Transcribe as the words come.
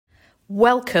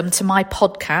Welcome to my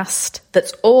podcast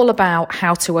that's all about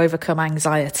how to overcome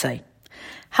anxiety.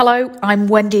 Hello, I'm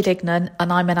Wendy Dignan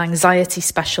and I'm an anxiety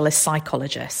specialist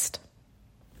psychologist.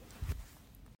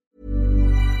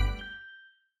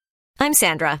 I'm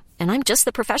Sandra, and I'm just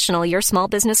the professional your small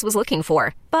business was looking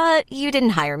for. But you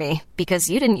didn't hire me because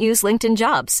you didn't use LinkedIn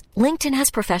Jobs. LinkedIn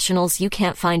has professionals you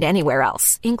can't find anywhere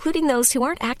else, including those who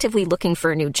aren't actively looking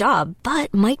for a new job,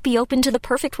 but might be open to the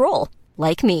perfect role,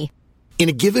 like me. In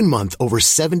a given month, over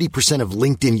 70% of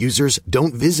LinkedIn users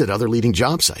don't visit other leading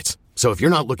job sites. So if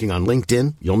you're not looking on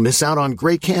LinkedIn, you'll miss out on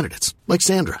great candidates like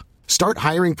Sandra. Start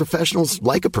hiring professionals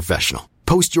like a professional.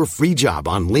 Post your free job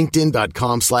on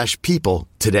linkedin.com/people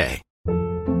today.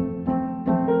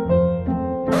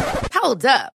 Hold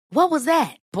up. What was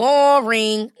that?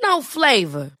 Boring. No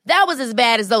flavor. That was as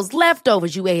bad as those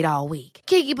leftovers you ate all week.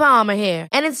 Keke Palmer here,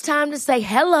 and it's time to say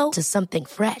hello to something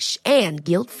fresh and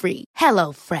guilt-free.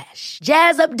 Hello Fresh.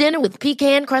 Jazz up dinner with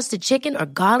pecan-crusted chicken or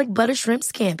garlic butter shrimp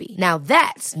scampi. Now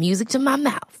that's music to my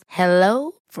mouth.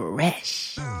 Hello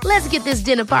Fresh. Let's get this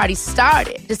dinner party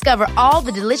started. Discover all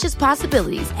the delicious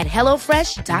possibilities at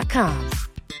hellofresh.com.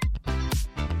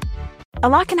 A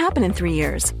lot can happen in 3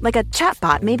 years, like a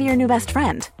chatbot may be your new best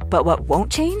friend. But what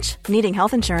won't change? Needing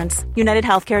health insurance. United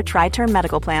Healthcare Tri-Term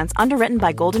Medical Plans, underwritten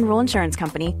by Golden Rule Insurance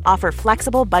Company, offer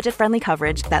flexible, budget-friendly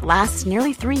coverage that lasts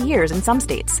nearly 3 years in some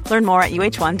states. Learn more at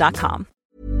uh1.com.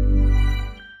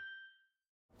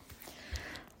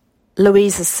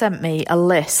 Louise has sent me a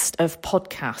list of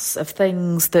podcasts of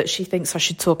things that she thinks I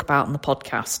should talk about on the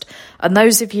podcast. And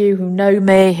those of you who know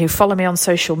me, who follow me on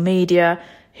social media,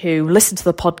 who listen to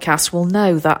the podcast will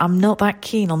know that I'm not that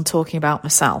keen on talking about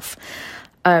myself.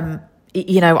 I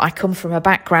come from a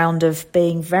background of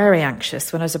being very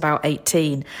anxious when I was about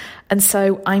 18. And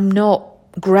so I'm not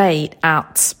great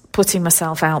at putting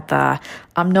myself out there.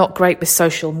 I'm not great with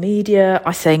social media.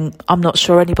 I'm not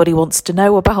sure anybody wants to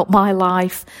know about my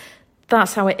life.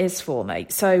 That's how it is for me.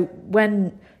 So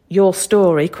when your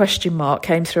story, ?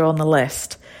 Came through on the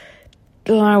list,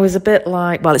 I was a bit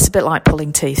like, it's a bit like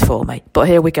pulling teeth for me. But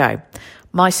here we go.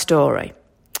 My story.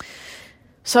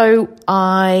 So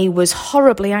I was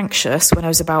horribly anxious when I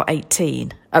was about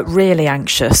 18, really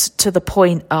anxious, to the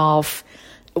point of,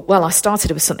 I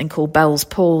started with something called Bell's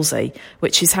palsy,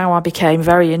 which is how I became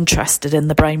very interested in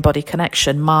the brain-body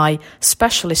connection. My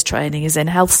specialist training is in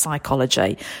health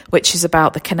psychology, which is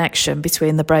about the connection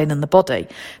between the brain and the body.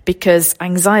 Because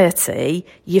anxiety,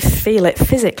 you feel it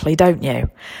physically, don't you?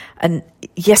 And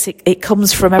yes, it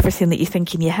comes from everything that you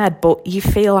think in your head, but you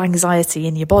feel anxiety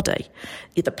in your body.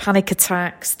 The panic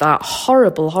attacks, that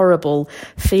horrible, horrible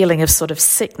feeling of sort of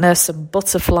sickness and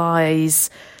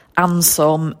butterflies, and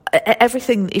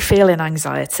everything that you feel in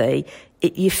anxiety,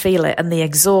 you feel it. And the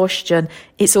exhaustion,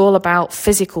 it's all about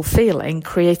physical feeling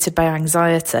created by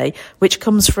anxiety, which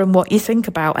comes from what you think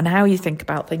about and how you think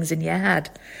about things in your head.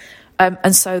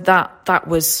 And so that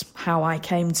was how I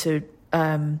came to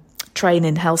train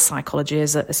in health psychology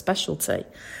as a specialty.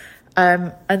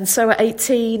 And so at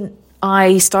 18,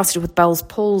 I started with Bell's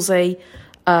palsy.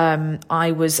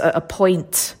 I was at a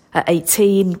point at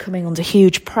 18 coming under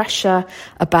huge pressure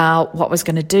about what I was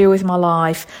going to do with my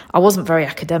life. I wasn't very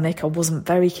academic. I wasn't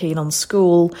very keen on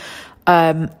school.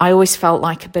 I always felt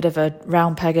like a bit of a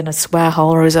round peg in a square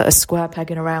hole, or a square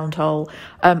peg in a round hole,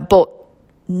 but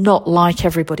not like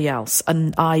everybody else.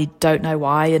 And I don't know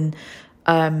why. And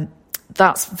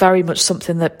that's very much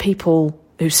something that people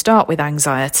who start with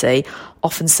anxiety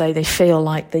often say they feel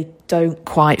like they don't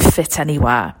quite fit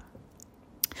anywhere.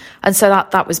 And so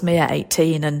that was me at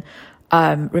 18. And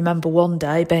remember one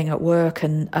day being at work,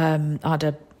 and I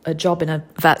had a job in a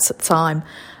vet's at the time,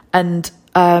 and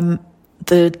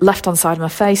the left-hand side of my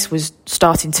face was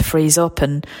starting to freeze up,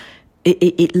 and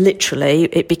it literally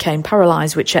became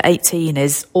paralysed, which at 18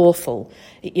 is awful.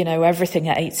 Everything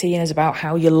at 18 is about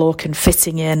how you look and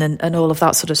fitting in and all of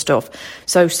that sort of stuff.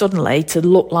 So suddenly to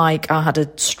look like I had a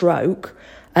stroke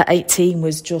at 18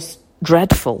 was just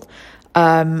dreadful.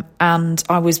 And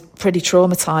I was pretty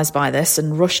traumatised by this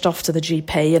and rushed off to the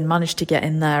GP and managed to get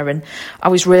in there. And I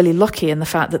was really lucky in the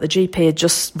fact that the GP had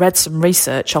just read some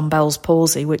research on Bell's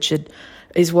palsy, which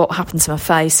is what happened to my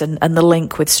face and the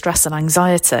link with stress and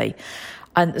anxiety.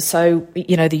 And so,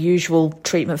 the usual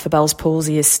treatment for Bell's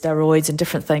palsy is steroids and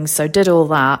different things. So did all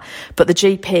that. But the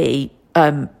GP,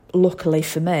 luckily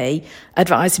for me,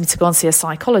 advised me to go and see a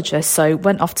psychologist. So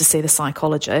went off to see the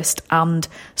psychologist and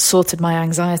sorted my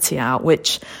anxiety out,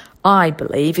 which I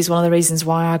believe is one of the reasons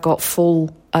why I got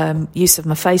full use of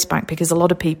my face back, because a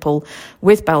lot of people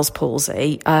with Bell's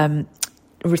palsy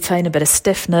retain a bit of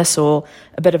stiffness or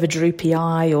a bit of a droopy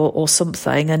eye or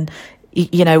something. And,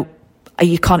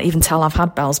 you can't even tell I've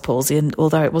had Bell's palsy, and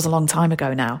although it was a long time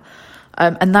ago now.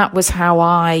 And that was how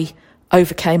I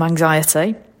overcame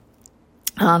anxiety.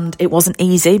 And it wasn't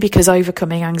easy, because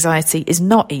overcoming anxiety is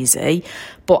not easy.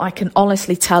 But I can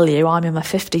honestly tell you, I'm in my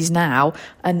 50s now,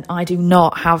 and I do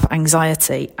not have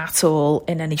anxiety at all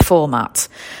in any format.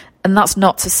 And that's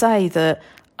not to say that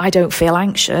I don't feel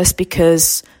anxious,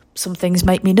 because some things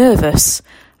make me nervous.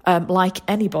 Like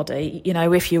anybody, you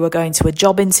know, if you were going to a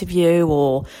job interview,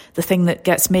 or the thing that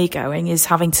gets me going is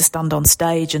having to stand on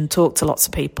stage and talk to lots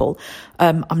of people.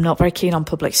 I'm not very keen on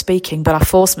public speaking, but I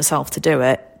force myself to do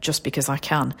it just because I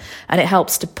can. And it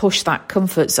helps to push that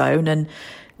comfort zone and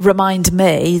remind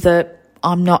me that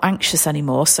I'm not anxious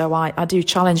anymore. So I do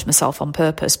challenge myself on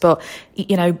purpose. But,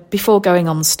 you know, before going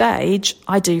on stage,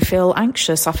 I do feel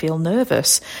anxious. I feel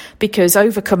nervous, because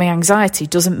overcoming anxiety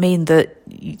doesn't mean that,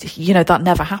 you know, that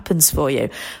never happens for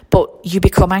you. But you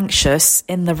become anxious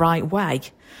in the right way.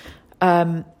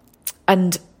 And,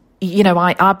 you know,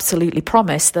 I absolutely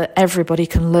promise that everybody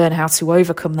can learn how to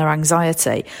overcome their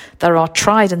anxiety. There are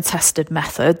tried and tested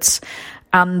methods.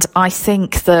 And I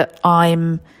think that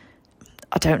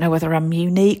I don't know whether I'm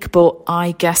unique, but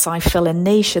I guess I fill a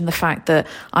niche in the fact that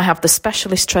I have the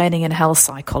specialist training in health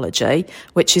psychology,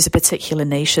 which is a particular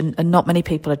niche, and not many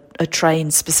people are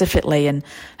trained specifically in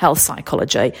health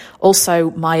psychology.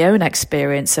 Also, my own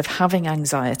experience of having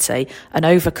anxiety and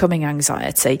overcoming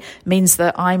anxiety means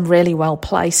that I'm really well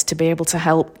placed to be able to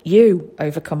help you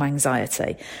overcome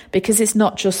anxiety, because it's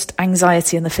not just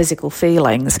anxiety and the physical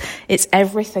feelings, it's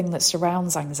everything that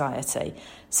surrounds anxiety.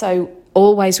 So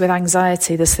always with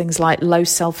anxiety, there's things like low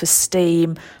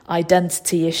self-esteem,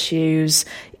 identity issues,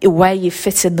 where you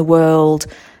fit in the world,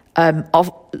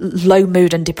 of low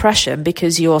mood and depression,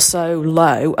 because you're so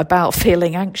low about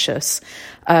feeling anxious.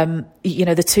 You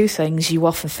know, the two things, you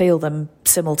often feel them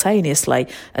simultaneously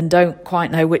and don't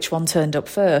quite know which one turned up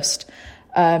first.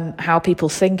 How people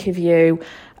think of you.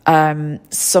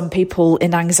 Some people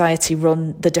in anxiety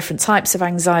run the different types of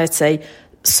anxiety.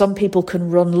 Some people can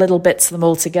run little bits of them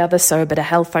all together, so a bit of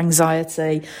health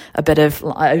anxiety, a bit of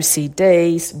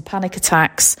OCD, some panic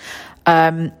attacks.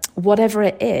 Whatever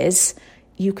it is,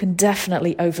 you can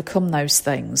definitely overcome those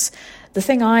things. The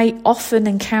thing I often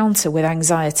encounter with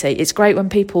anxiety, it's great when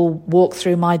people walk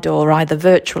through my door, either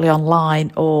virtually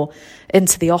online or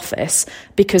into the office,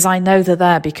 because I know they're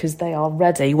there because they are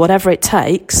ready. Whatever it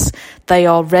takes, they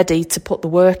are ready to put the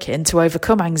work in to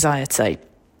overcome anxiety.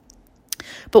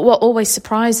 But what always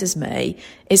surprises me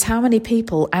is how many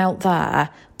people out there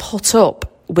put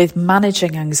up with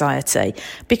managing anxiety,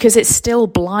 because it still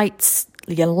blights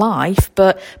your life.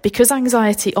 But because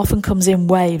anxiety often comes in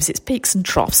waves, it's peaks and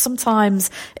troughs. Sometimes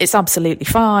it's absolutely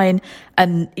fine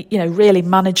and, you know, really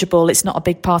manageable. It's not a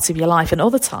big part of your life. And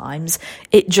other times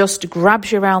it just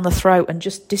grabs you around the throat and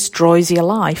just destroys your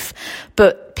life.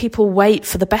 But people wait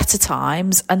for the better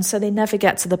times, and so they never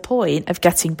get to the point of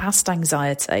getting past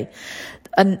anxiety.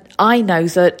 And I know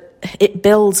that it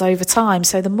builds over time.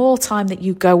 So the more time that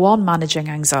you go on managing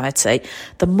anxiety,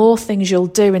 the more things you'll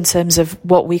do in terms of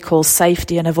what we call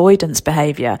safety and avoidance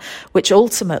behaviour, which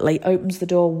ultimately opens the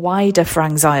door wider for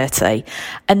anxiety.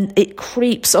 And it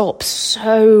creeps up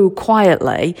so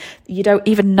quietly, you don't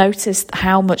even notice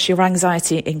how much your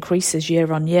anxiety increases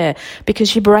year on year,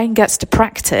 because your brain gets to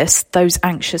practice those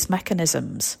anxious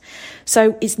mechanisms.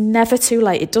 So it's never too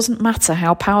late. It doesn't matter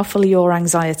how powerful your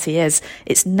anxiety is.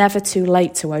 It's never too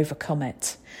late to overcome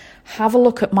it. Have a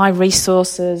look at my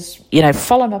resources, you know,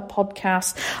 follow my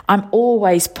podcast. I'm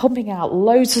always pumping out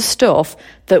loads of stuff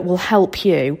that will help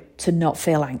you to not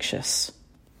feel anxious.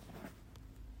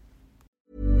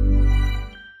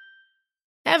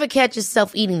 Ever catch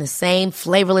yourself eating the same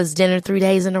flavorless dinner 3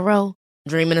 days in a row?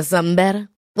 Dreaming of something better?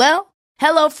 Well,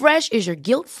 HelloFresh is your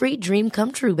guilt-free dream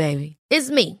come true, baby. It's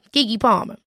me, Keke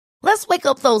Palmer. Let's wake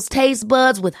up those taste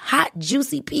buds with hot,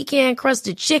 juicy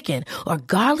pecan-crusted chicken or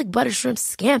garlic butter shrimp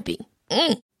scampi.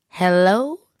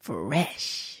 Hello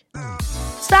Fresh.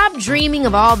 Stop dreaming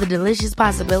of all the delicious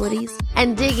possibilities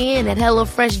and dig in at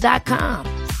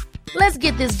HelloFresh.com. Let's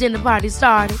get this dinner party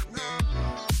started.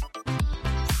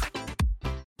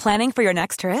 Planning for your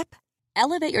next trip?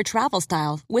 Elevate your travel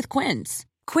style with Quince.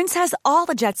 Quince has all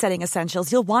the jet-setting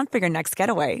essentials you'll want for your next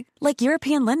getaway, like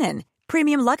European linen,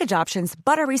 premium luggage options,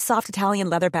 buttery soft Italian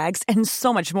leather bags, and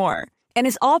so much more. And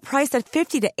is all priced at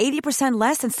 50 to 80%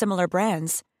 less than similar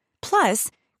brands.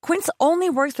 Plus, Quince only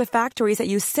works with factories that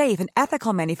use safe and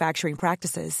ethical manufacturing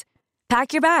practices.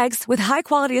 Pack your bags with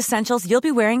high-quality essentials you'll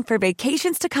be wearing for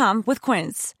vacations to come with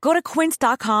Quince. Go to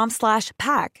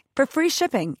quince.com/pack for free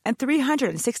shipping and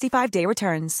 365-day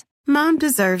returns. Mom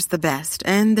deserves the best,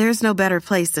 and there's no better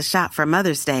place to shop for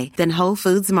Mother's Day than Whole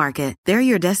Foods Market. They're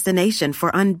your destination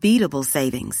for unbeatable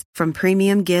savings, from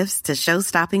premium gifts to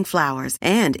show-stopping flowers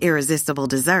and irresistible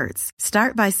desserts.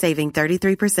 Start by saving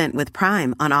 33% with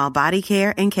Prime on all body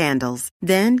care and candles.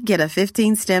 Then get a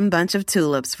 15-stem bunch of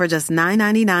tulips for just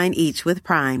 $9.99 each with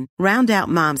Prime. Round out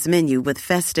Mom's menu with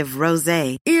festive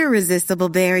rosé, irresistible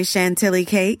berry chantilly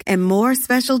cake, and more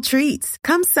special treats.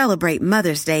 Come celebrate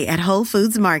Mother's Day at Whole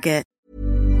Foods Market.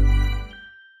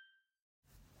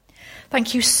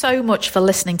 Thank you so much for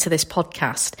listening to this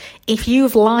podcast. If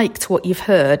you've liked what you've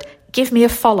heard, give me a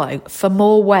follow for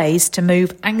more ways to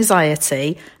move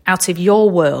anxiety out of your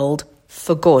world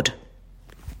for good.